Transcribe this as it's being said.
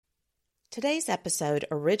Today's episode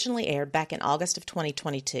originally aired back in August of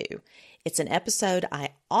 2022. It's an episode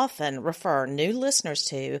I often refer new listeners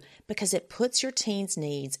to because it puts your teen's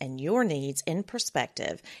needs and your needs in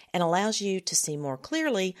perspective and allows you to see more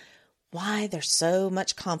clearly why there's so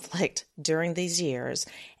much conflict during these years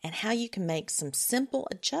and how you can make some simple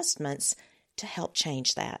adjustments to help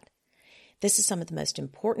change that. This is some of the most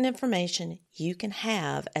important information you can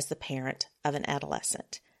have as the parent of an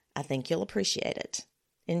adolescent. I think you'll appreciate it.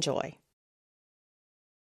 Enjoy.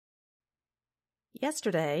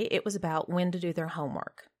 Yesterday, it was about when to do their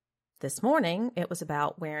homework. This morning, it was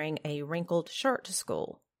about wearing a wrinkled shirt to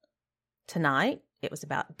school. Tonight, it was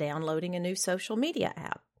about downloading a new social media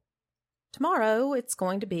app. Tomorrow, it's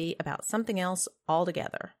going to be about something else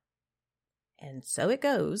altogether. And so it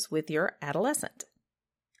goes with your adolescent.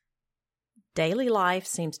 Daily life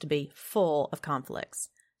seems to be full of conflicts,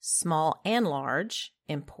 small and large,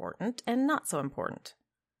 important and not so important.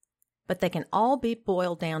 But they can all be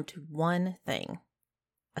boiled down to one thing: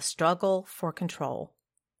 a struggle for control.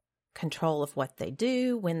 Control of what they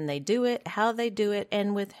do, when they do it, how they do it,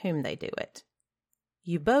 and with whom they do it.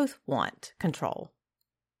 You both want control.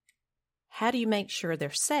 How do you make sure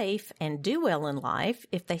they're safe and do well in life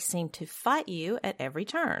if they seem to fight you at every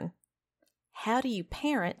turn? How do you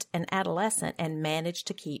parent an adolescent and manage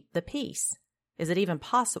to keep the peace? Is it even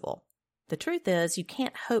possible? The truth is, you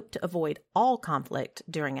can't hope to avoid all conflict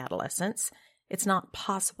during adolescence. It's not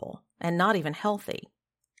possible and not even healthy.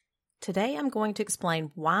 Today, I'm going to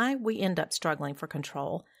explain why we end up struggling for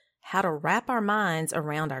control, how to wrap our minds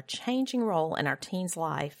around our changing role in our teen's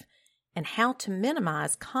life, and how to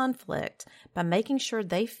minimize conflict by making sure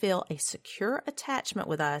they feel a secure attachment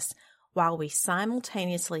with us while we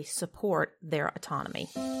simultaneously support their autonomy.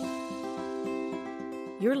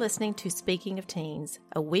 You're listening to Speaking of Teens,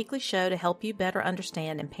 a weekly show to help you better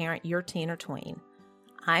understand and parent your teen or tween.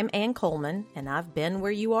 I'm Ann Coleman, and I've been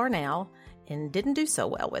where you are now and didn't do so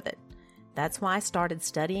well with it. That's why I started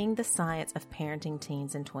studying the science of parenting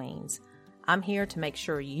teens and tweens. I'm here to make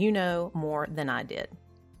sure you know more than I did.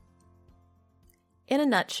 In a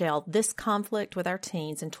nutshell, this conflict with our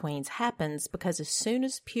teens and tweens happens because as soon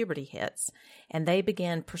as puberty hits and they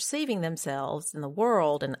begin perceiving themselves and the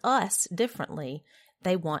world and us differently,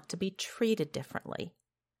 they want to be treated differently.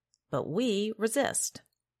 But we resist.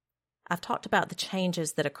 I've talked about the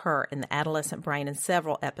changes that occur in the adolescent brain in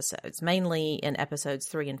several episodes, mainly in episodes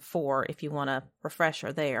 3 and 4, if you want a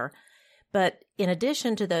refresher there. But in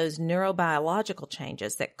addition to those neurobiological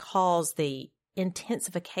changes that cause the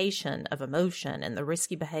intensification of emotion and the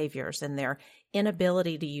risky behaviors and their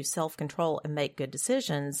inability to use self-control and make good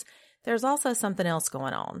decisions, there's also something else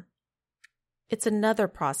going on. It's another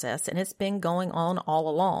process, and it's been going on all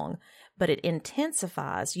along, but it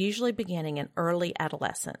intensifies usually beginning in early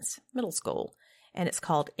adolescence, middle school, and it's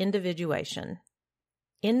called individuation.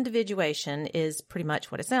 Individuation is pretty much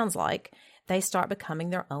what it sounds like. They start becoming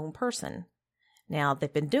their own person. Now,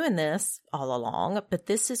 they've been doing this all along, but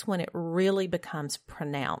this is when it really becomes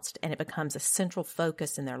pronounced and it becomes a central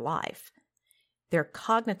focus in their life. Their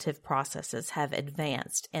cognitive processes have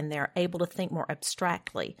advanced and they're able to think more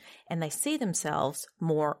abstractly and they see themselves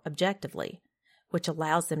more objectively, which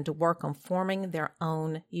allows them to work on forming their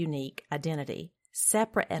own unique identity,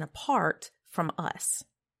 separate and apart from us.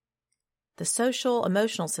 The social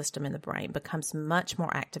emotional system in the brain becomes much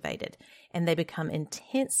more activated and they become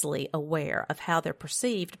intensely aware of how they're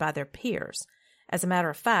perceived by their peers. As a matter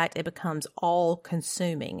of fact, it becomes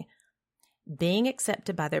all-consuming. Being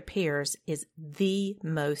accepted by their peers is the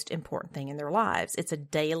most important thing in their lives. It's a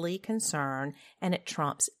daily concern and it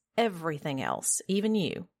trumps everything else, even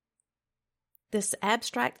you. This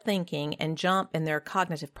abstract thinking and jump in their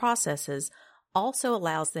cognitive processes also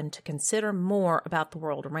allows them to consider more about the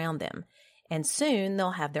world around them. And soon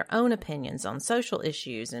they'll have their own opinions on social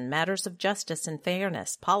issues and matters of justice and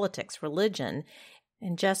fairness, politics, religion,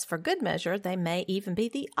 and just for good measure, they may even be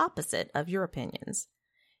the opposite of your opinions.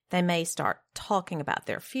 They may start talking about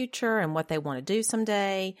their future and what they want to do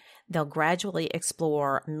someday. They'll gradually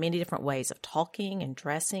explore many different ways of talking and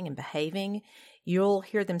dressing and behaving. You'll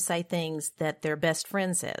hear them say things that their best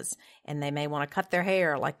friend says, and they may want to cut their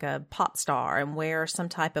hair like a pop star and wear some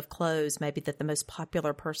type of clothes maybe that the most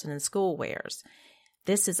popular person in school wears.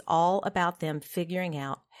 This is all about them figuring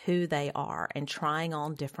out who they are and trying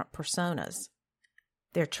on different personas.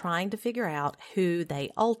 They're trying to figure out who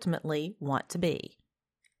they ultimately want to be.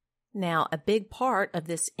 Now, a big part of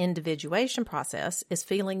this individuation process is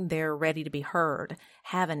feeling they're ready to be heard,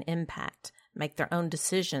 have an impact, make their own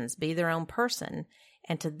decisions, be their own person.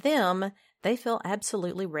 And to them, they feel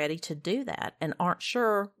absolutely ready to do that and aren't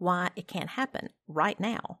sure why it can't happen right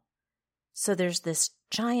now. So there's this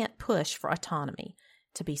giant push for autonomy,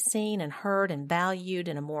 to be seen and heard and valued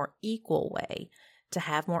in a more equal way, to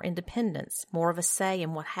have more independence, more of a say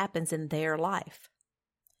in what happens in their life.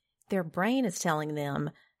 Their brain is telling them,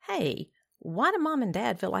 hey, why do mom and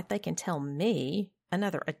dad feel like they can tell me,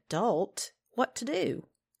 another adult, what to do?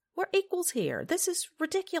 We're equals here. This is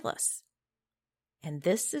ridiculous. And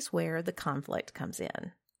this is where the conflict comes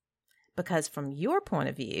in. Because from your point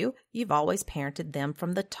of view, you've always parented them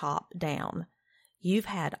from the top down. You've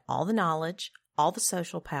had all the knowledge, all the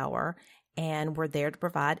social power, and were there to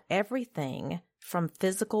provide everything from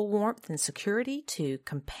physical warmth and security to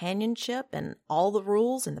companionship and all the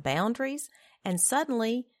rules and the boundaries. And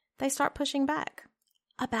suddenly they start pushing back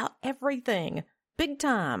about everything, big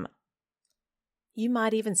time. You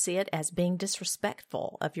might even see it as being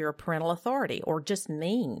disrespectful of your parental authority or just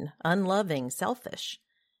mean, unloving, selfish.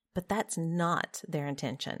 But that's not their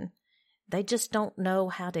intention. They just don't know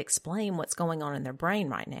how to explain what's going on in their brain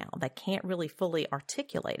right now. They can't really fully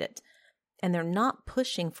articulate it. And they're not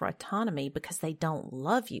pushing for autonomy because they don't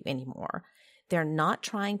love you anymore. They're not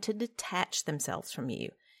trying to detach themselves from you.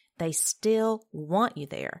 They still want you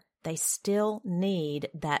there. They still need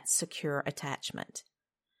that secure attachment.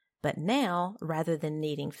 But now, rather than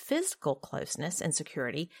needing physical closeness and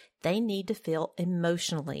security, they need to feel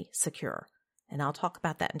emotionally secure. And I'll talk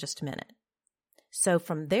about that in just a minute. So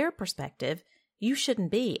from their perspective, you shouldn't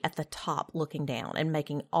be at the top looking down and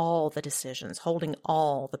making all the decisions, holding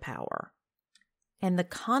all the power. And the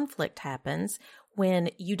conflict happens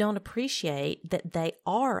when you don't appreciate that they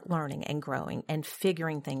are learning and growing and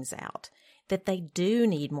figuring things out, that they do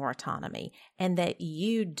need more autonomy, and that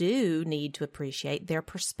you do need to appreciate their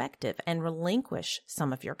perspective and relinquish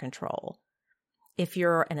some of your control. If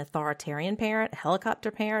you're an authoritarian parent, a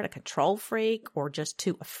helicopter parent, a control freak, or just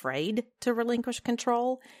too afraid to relinquish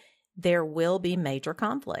control, there will be major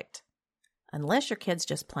conflict. Unless your kid's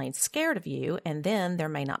just plain scared of you, and then there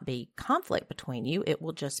may not be conflict between you, it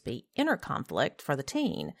will just be inner conflict for the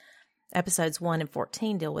teen. Episodes 1 and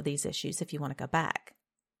 14 deal with these issues if you want to go back.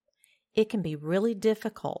 It can be really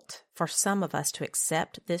difficult for some of us to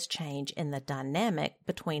accept this change in the dynamic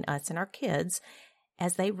between us and our kids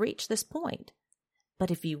as they reach this point. But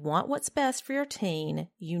if you want what's best for your teen,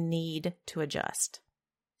 you need to adjust.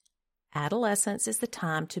 Adolescence is the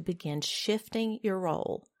time to begin shifting your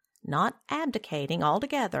role, not abdicating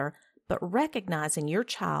altogether, but recognizing your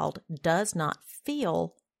child does not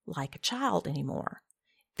feel like a child anymore.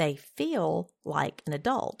 They feel like an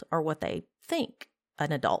adult, or what they think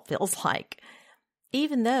an adult feels like,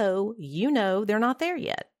 even though you know they're not there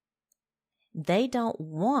yet. They don't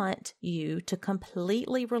want you to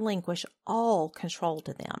completely relinquish all control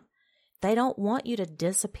to them. They don't want you to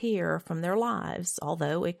disappear from their lives,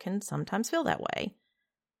 although it can sometimes feel that way.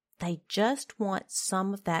 They just want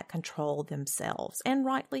some of that control themselves, and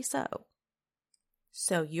rightly so.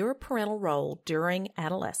 So your parental role during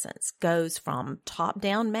adolescence goes from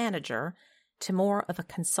top-down manager to more of a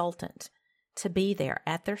consultant, to be there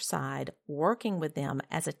at their side, working with them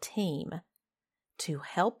as a team to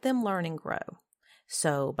help them learn and grow.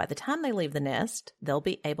 So by the time they leave the nest, they'll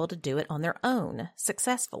be able to do it on their own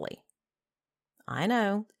successfully. I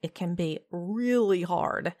know it can be really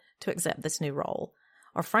hard to accept this new role,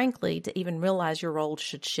 or frankly, to even realize your role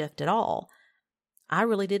should shift at all. I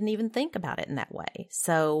really didn't even think about it in that way.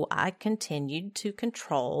 So I continued to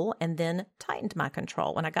control and then tightened my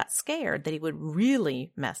control when I got scared that he would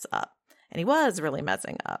really mess up. And he was really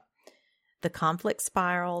messing up. The conflict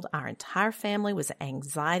spiraled. Our entire family was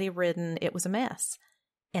anxiety-ridden. It was a mess.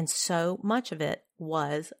 And so much of it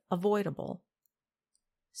was avoidable.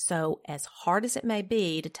 So as hard as it may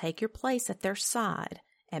be to take your place at their side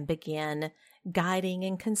and begin guiding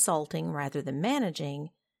and consulting rather than managing,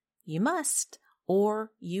 you must, or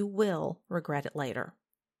you will regret it later.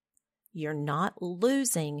 You're not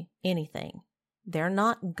losing anything. They're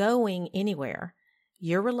not going anywhere.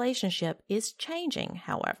 Your relationship is changing,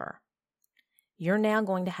 however. You're now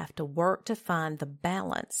going to have to work to find the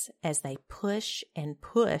balance as they push and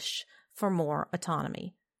push for more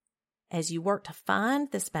autonomy. As you work to find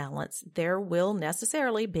this balance, there will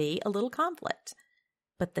necessarily be a little conflict.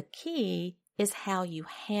 But the key is how you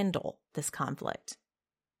handle this conflict.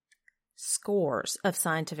 Scores of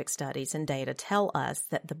scientific studies and data tell us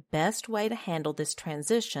that the best way to handle this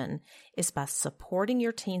transition is by supporting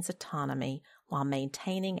your teen's autonomy while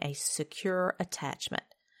maintaining a secure attachment,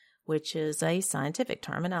 which is a scientific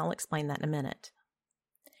term, and I'll explain that in a minute.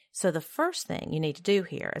 So the first thing you need to do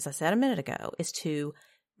here, as I said a minute ago, is to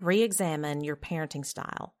re-examine your parenting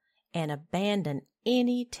style and abandon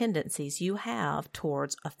any tendencies you have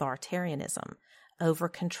towards authoritarianism,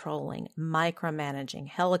 over-controlling, micromanaging,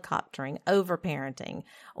 helicoptering, over-parenting,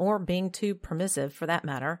 or being too permissive for that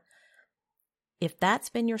matter. If that's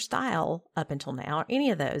been your style up until now, or any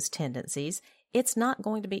of those tendencies, it's not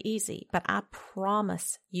going to be easy, but I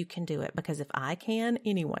promise you can do it, because if I can,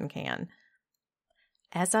 anyone can.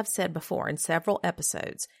 As I've said before in several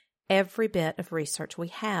episodes, every bit of research we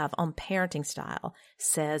have on parenting style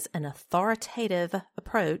says an authoritative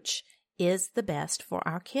approach is the best for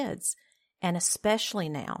our kids, and especially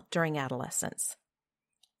now during adolescence.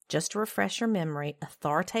 Just to refresh your memory,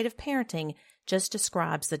 authoritative parenting just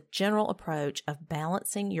describes the general approach of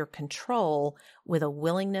balancing your control with a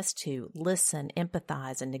willingness to listen,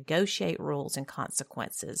 empathize, and negotiate rules and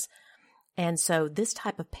consequences. And so this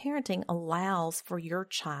type of parenting allows for your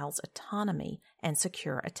child's autonomy and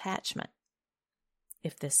secure attachment.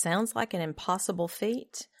 If this sounds like an impossible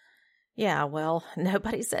feat, yeah, well,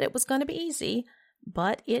 nobody said it was going to be easy,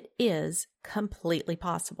 but it is completely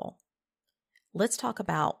possible. Let's talk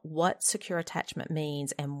about what secure attachment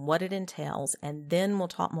means and what it entails, and then we'll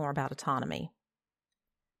talk more about autonomy.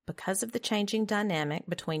 Because of the changing dynamic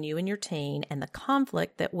between you and your teen and the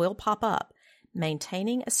conflict that will pop up,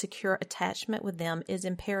 maintaining a secure attachment with them is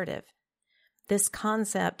imperative. This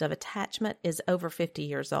concept of attachment is over 50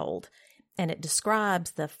 years old, and it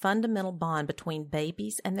describes the fundamental bond between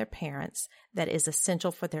babies and their parents that is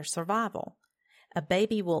essential for their survival. A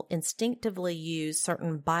baby will instinctively use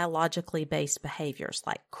certain biologically based behaviors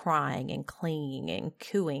like crying and clinging and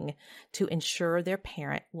cooing to ensure their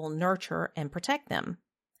parent will nurture and protect them.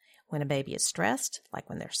 When a baby is stressed, like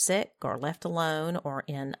when they're sick or left alone or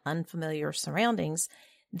in unfamiliar surroundings,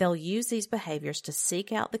 they'll use these behaviors to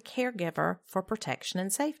seek out the caregiver for protection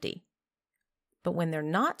and safety. But when they're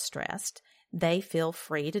not stressed, they feel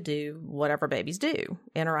free to do whatever babies do,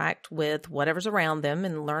 interact with whatever's around them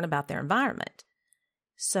and learn about their environment.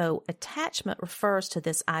 So attachment refers to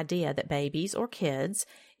this idea that babies or kids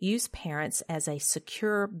use parents as a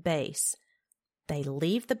secure base. They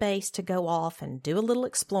leave the base to go off and do a little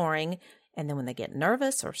exploring, and then when they get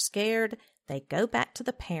nervous or scared, they go back to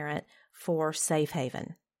the parent for safe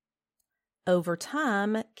haven. Over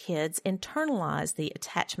time, kids internalize the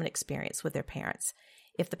attachment experience with their parents.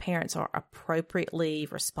 If the parents are appropriately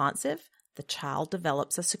responsive, the child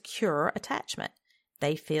develops a secure attachment.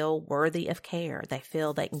 They feel worthy of care. They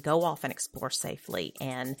feel they can go off and explore safely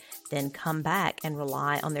and then come back and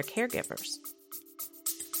rely on their caregivers.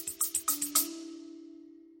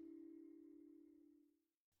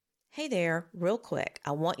 Hey there, real quick,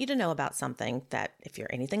 I want you to know about something that, if you're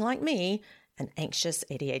anything like me, an anxious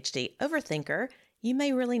ADHD overthinker, you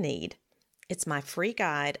may really need. It's my free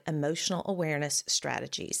guide, Emotional Awareness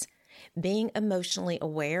Strategies. Being emotionally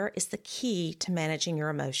aware is the key to managing your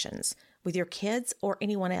emotions with your kids or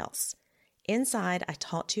anyone else. Inside, I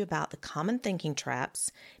talk to you about the common thinking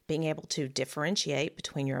traps, being able to differentiate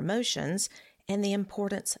between your emotions, and the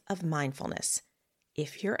importance of mindfulness.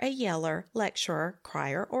 If you're a yeller, lecturer,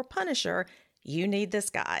 crier, or punisher, you need this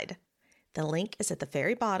guide. The link is at the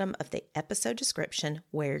very bottom of the episode description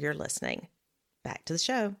where you're listening. Back to the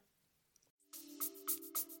show.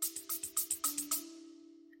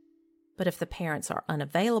 But if the parents are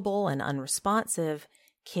unavailable and unresponsive,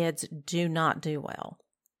 kids do not do well.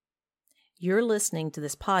 Your listening to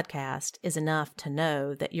this podcast is enough to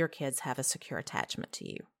know that your kids have a secure attachment to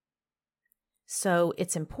you. So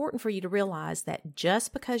it's important for you to realize that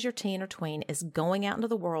just because your teen or tween is going out into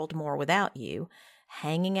the world more without you,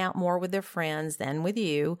 hanging out more with their friends than with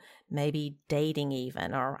you, maybe dating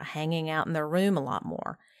even, or hanging out in their room a lot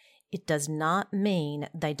more, it does not mean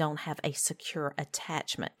they don't have a secure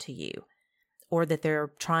attachment to you or that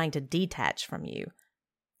they're trying to detach from you.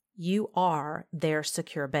 You are their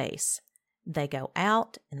secure base. They go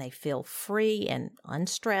out and they feel free and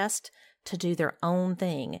unstressed to do their own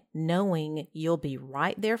thing, knowing you'll be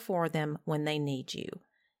right there for them when they need you.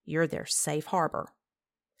 You're their safe harbor.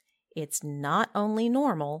 It's not only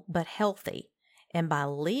normal, but healthy. And by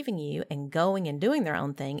leaving you and going and doing their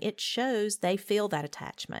own thing, it shows they feel that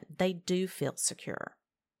attachment. They do feel secure.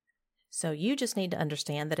 So you just need to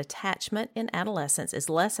understand that attachment in adolescence is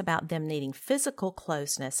less about them needing physical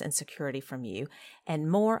closeness and security from you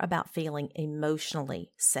and more about feeling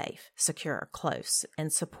emotionally safe, secure, close,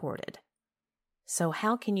 and supported. So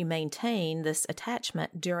how can you maintain this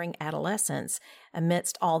attachment during adolescence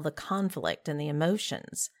amidst all the conflict and the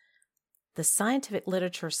emotions? The scientific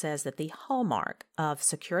literature says that the hallmark of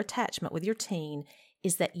secure attachment with your teen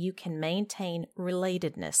is that you can maintain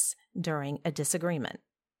relatedness during a disagreement.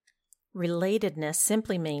 Relatedness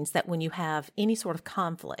simply means that when you have any sort of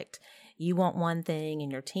conflict, you want one thing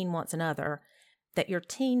and your teen wants another, that your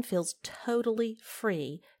teen feels totally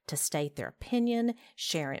free to state their opinion,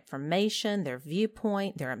 share information, their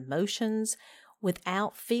viewpoint, their emotions,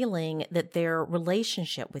 without feeling that their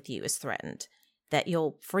relationship with you is threatened, that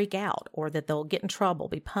you'll freak out, or that they'll get in trouble,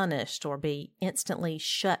 be punished, or be instantly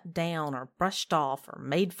shut down or brushed off or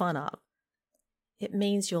made fun of. It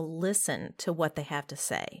means you'll listen to what they have to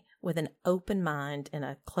say with an open mind and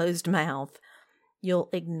a closed mouth. You'll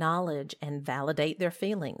acknowledge and validate their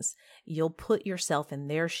feelings. You'll put yourself in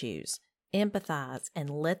their shoes, empathize,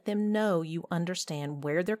 and let them know you understand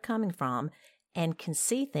where they're coming from and can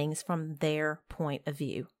see things from their point of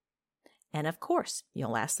view. And of course,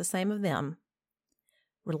 you'll ask the same of them.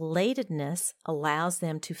 Relatedness allows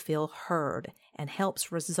them to feel heard and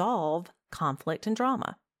helps resolve conflict and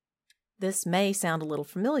drama. This may sound a little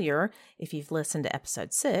familiar if you've listened to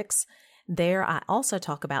episode 6. There, I also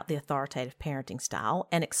talk about the authoritative parenting style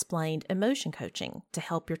and explained emotion coaching to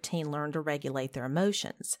help your teen learn to regulate their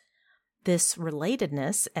emotions. This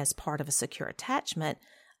relatedness as part of a secure attachment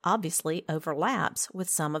obviously overlaps with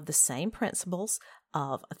some of the same principles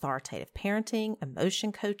of authoritative parenting,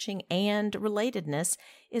 emotion coaching, and relatedness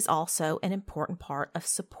is also an important part of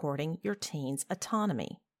supporting your teen's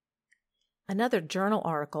autonomy. Another journal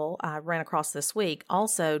article I ran across this week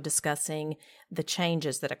also discussing the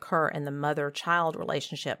changes that occur in the mother-child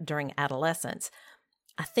relationship during adolescence.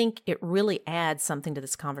 I think it really adds something to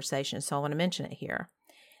this conversation, so I want to mention it here.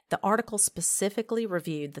 The article specifically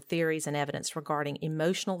reviewed the theories and evidence regarding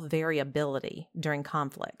emotional variability during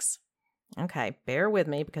conflicts. Okay, bear with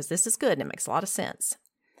me because this is good and it makes a lot of sense.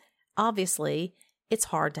 Obviously, it's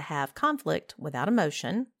hard to have conflict without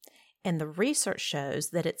emotion. And the research shows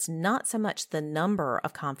that it's not so much the number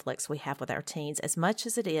of conflicts we have with our teens as much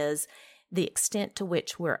as it is the extent to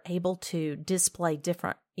which we're able to display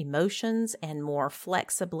different emotions and more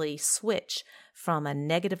flexibly switch from a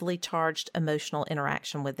negatively charged emotional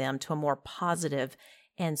interaction with them to a more positive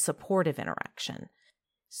and supportive interaction.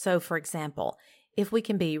 So, for example, if we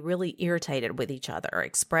can be really irritated with each other,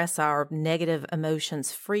 express our negative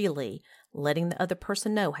emotions freely, letting the other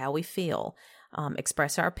person know how we feel,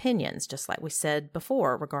 express our opinions, just like we said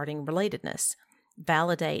before regarding relatedness,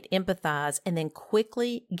 validate, empathize, and then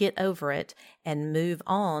quickly get over it and move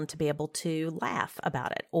on to be able to laugh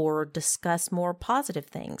about it or discuss more positive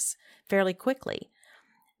things fairly quickly.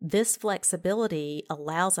 This flexibility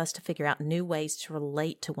allows us to figure out new ways to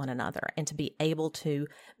relate to one another and to be able to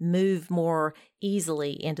move more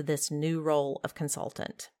easily into this new role of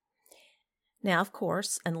consultant. Now, of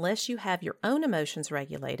course, unless you have your own emotions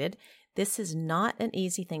regulated, this is not an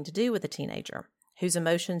easy thing to do with a teenager, whose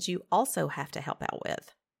emotions you also have to help out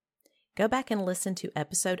with. Go back and listen to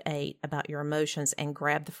episode 8 about your emotions and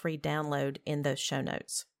grab the free download in those show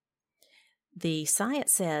notes. The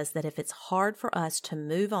science says that if it's hard for us to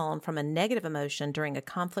move on from a negative emotion during a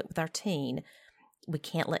conflict with our teen, we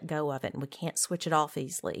can't let go of it and we can't switch it off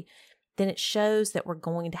easily, then it shows that we're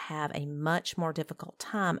going to have a much more difficult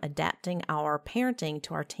time adapting our parenting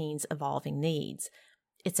to our teens' evolving needs.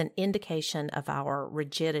 It's an indication of our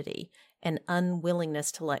rigidity and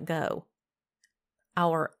unwillingness to let go.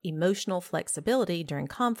 Our emotional flexibility during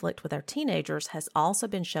conflict with our teenagers has also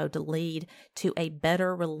been shown to lead to a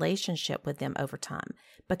better relationship with them over time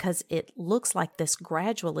because it looks like this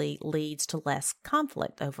gradually leads to less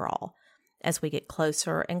conflict overall as we get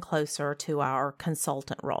closer and closer to our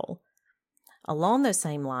consultant role. Along those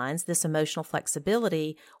same lines, this emotional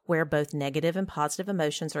flexibility, where both negative and positive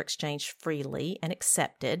emotions are exchanged freely and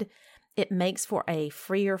accepted, it makes for a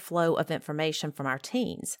freer flow of information from our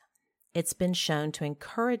teens. It's been shown to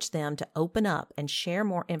encourage them to open up and share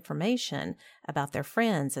more information about their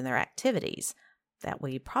friends and their activities that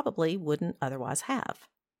we probably wouldn't otherwise have.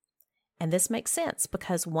 And this makes sense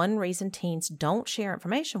because one reason teens don't share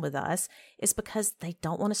information with us is because they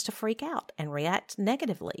don't want us to freak out and react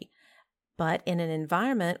negatively. But in an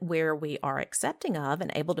environment where we are accepting of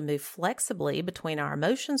and able to move flexibly between our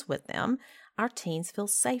emotions with them, our teens feel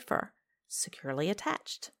safer, securely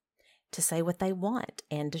attached, to say what they want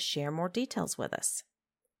and to share more details with us.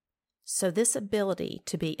 So this ability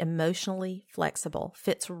to be emotionally flexible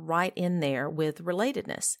fits right in there with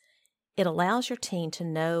relatedness. It allows your teen to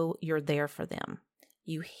know you're there for them.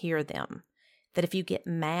 You hear them. That if you get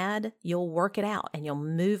mad, you'll work it out and you'll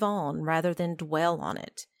move on rather than dwell on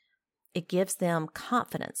it. It gives them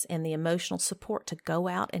confidence and the emotional support to go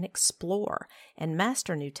out and explore and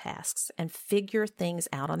master new tasks and figure things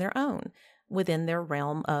out on their own within their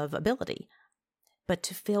realm of ability, but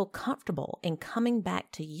to feel comfortable in coming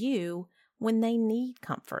back to you when they need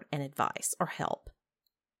comfort and advice or help.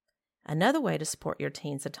 Another way to support your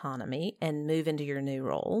teen's autonomy and move into your new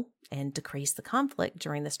role and decrease the conflict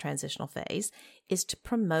during this transitional phase is to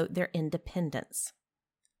promote their independence.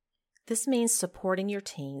 This means supporting your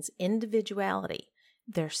teens' individuality,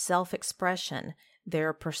 their self-expression,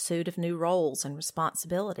 their pursuit of new roles and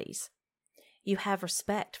responsibilities. You have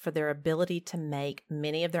respect for their ability to make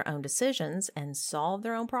many of their own decisions and solve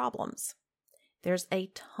their own problems. There's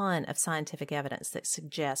a ton of scientific evidence that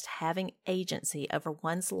suggests having agency over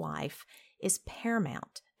one's life is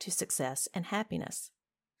paramount to success and happiness.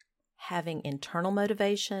 Having internal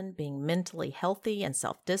motivation, being mentally healthy and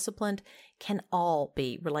self-disciplined can all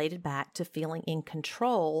be related back to feeling in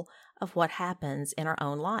control of what happens in our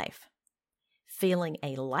own life. Feeling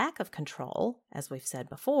a lack of control, as we've said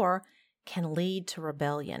before, can lead to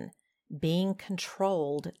rebellion. Being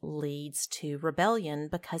controlled leads to rebellion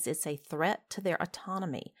because it's a threat to their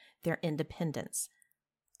autonomy, their independence.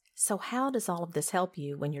 So how does all of this help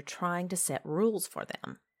you when you're trying to set rules for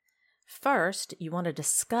them? First, you want to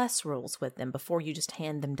discuss rules with them before you just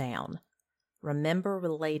hand them down. Remember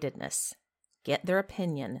relatedness. Get their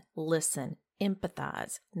opinion, listen,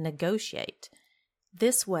 empathize, negotiate.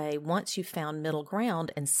 This way, once you've found middle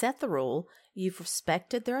ground and set the rule, you've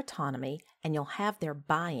respected their autonomy and you'll have their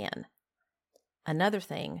buy-in. Another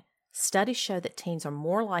thing, studies show that teens are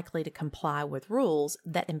more likely to comply with rules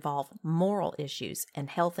that involve moral issues and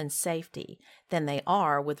health and safety than they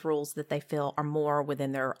are with rules that they feel are more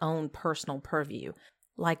within their own personal purview,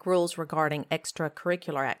 like rules regarding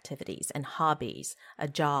extracurricular activities and hobbies, a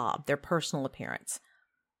job, their personal appearance.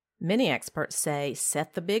 Many experts say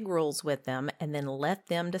set the big rules with them and then let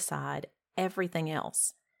them decide everything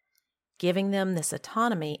else. Giving them this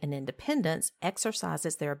autonomy and independence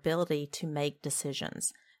exercises their ability to make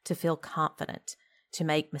decisions, to feel confident, to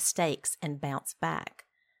make mistakes and bounce back,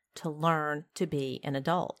 to learn to be an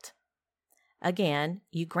adult. Again,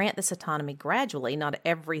 you grant this autonomy gradually, not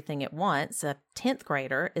everything at once. A 10th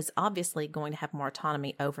grader is obviously going to have more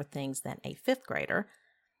autonomy over things than a 5th grader.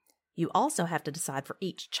 You also have to decide for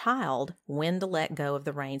each child when to let go of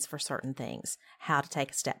the reins for certain things, how to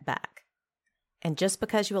take a step back. And just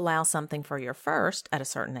because you allow something for your first at a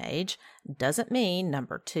certain age doesn't mean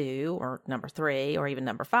number 2 or number 3 or even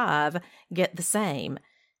number 5 get the same.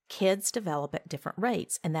 Kids develop at different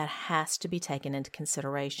rates, and that has to be taken into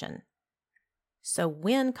consideration. So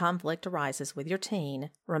when conflict arises with your teen,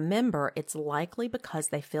 remember it's likely because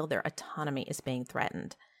they feel their autonomy is being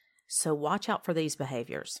threatened. So watch out for these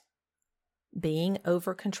behaviors. Being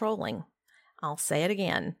over-controlling. I'll say it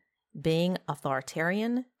again. Being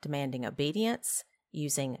authoritarian, demanding obedience,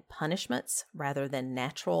 using punishments rather than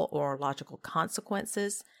natural or logical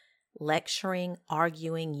consequences, lecturing,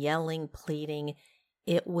 arguing, yelling, pleading.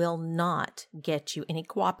 It will not get you any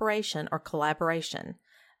cooperation or collaboration,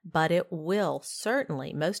 but it will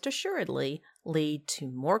certainly, most assuredly, lead to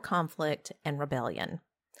more conflict and rebellion.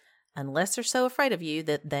 Unless they're so afraid of you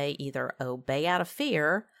that they either obey out of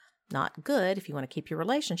fear, not good if you want to keep your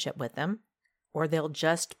relationship with them, or they'll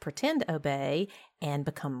just pretend to obey and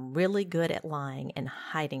become really good at lying and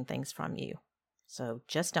hiding things from you. So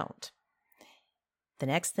just don't. The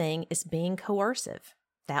next thing is being coercive.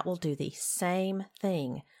 That will do the same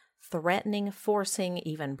thing. Threatening, forcing,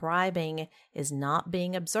 even bribing is not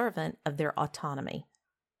being observant of their autonomy.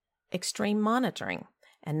 Extreme monitoring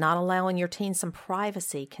and not allowing your teen some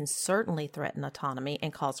privacy can certainly threaten autonomy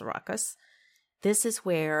and cause a ruckus. This is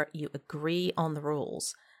where you agree on the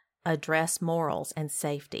rules, address morals and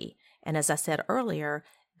safety, and as I said earlier,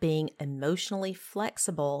 being emotionally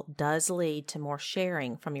flexible does lead to more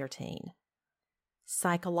sharing from your teen.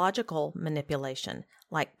 Psychological manipulation,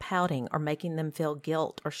 like pouting or making them feel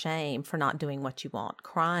guilt or shame for not doing what you want,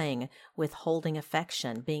 crying, withholding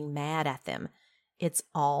affection, being mad at them, it's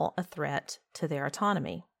all a threat to their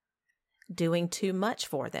autonomy. Doing too much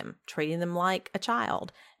for them, treating them like a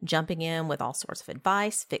child, jumping in with all sorts of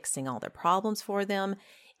advice, fixing all their problems for them,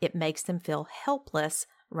 it makes them feel helpless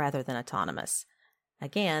rather than autonomous.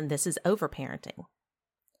 Again, this is overparenting.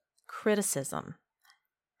 Criticism,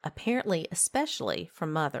 apparently especially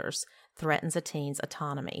from mothers, threatens a teen's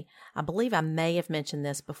autonomy. I believe I may have mentioned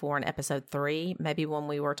this before in episode 3, maybe when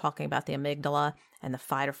we were talking about the amygdala and the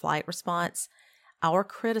fight or flight response. Our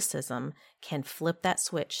criticism can flip that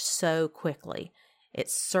switch so quickly.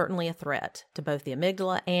 It's certainly a threat to both the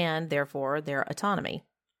amygdala and, therefore, their autonomy.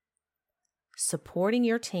 Supporting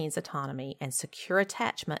your teen's autonomy and secure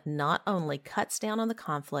attachment not only cuts down on the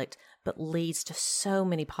conflict, but leads to so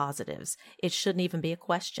many positives. It shouldn't even be a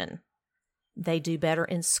question. They do better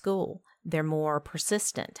in school. They're more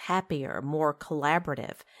persistent, happier, more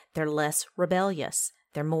collaborative. They're less rebellious.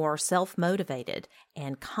 They're more self-motivated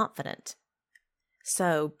and confident.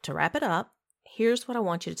 So, to wrap it up, here's what I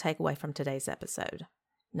want you to take away from today's episode.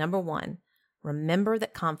 Number 1, Remember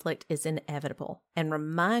that conflict is inevitable, and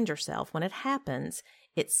remind yourself when it happens,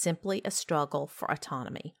 it's simply a struggle for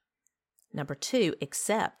autonomy. Number 2,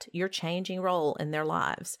 accept your changing role in their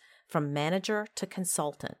lives, from manager to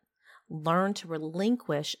consultant. Learn to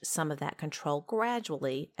relinquish some of that control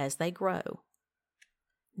gradually as they grow.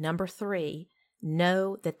 Number 3,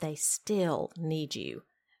 know that they still need you.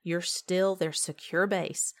 You're still their secure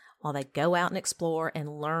base while they go out and explore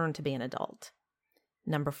and learn to be an adult.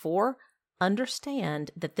 Number 4,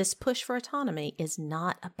 understand that this push for autonomy is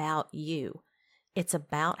not about you. It's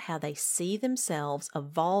about how they see themselves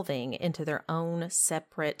evolving into their own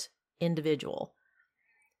separate individual.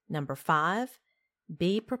 Number 5,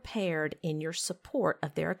 be prepared in your support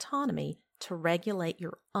of their autonomy to regulate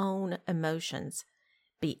your own emotions.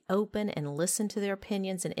 Be open and listen to their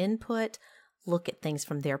opinions and input. Look at things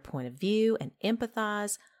from their point of view and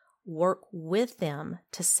empathize. Work with them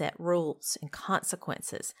to set rules and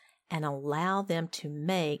consequences and allow them to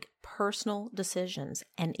make personal decisions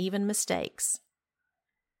and even mistakes.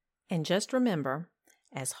 And just remember,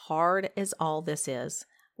 as hard as all this is,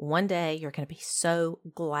 one day you're going to be so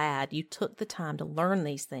glad you took the time to learn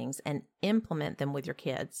these things and implement them with your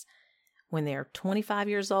kids. When they're 25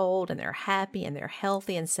 years old and they're happy and they're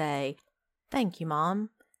healthy, and say, "Thank you,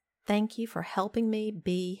 Mom. Thank you for helping me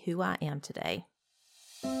be who I am today."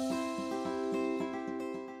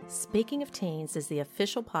 Speaking of Teens is the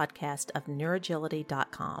official podcast of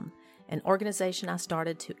Neurogility.com, an organization I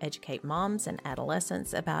started to educate moms and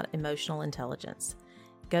adolescents about emotional intelligence.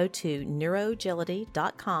 Go to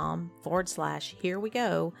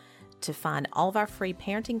neurogility.com/herewego to find all of our free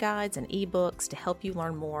parenting guides and ebooks to help you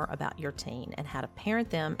learn more about your teen and how to parent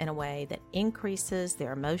them in a way that increases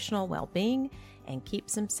their emotional well-being and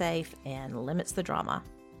keeps them safe and limits the drama.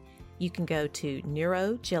 You can go to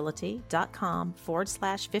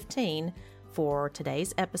neurogility.com/15 for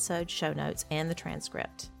today's episode show notes and the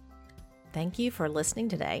transcript. Thank you for listening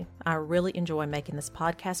today. I really enjoy making this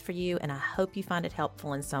podcast for you, and I hope you find it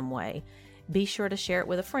helpful in some way. Be sure to share it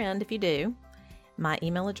with a friend if you do. My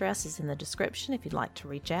email address is in the description if you'd like to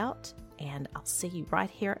reach out, and I'll see you right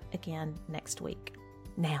here again next week.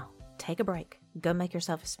 Now, take a break. Go make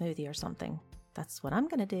yourself a smoothie or something. That's what I'm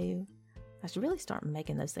going to do. I should really start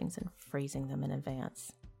making those things and freezing them in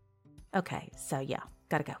advance. Okay, so yeah,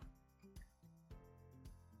 gotta go.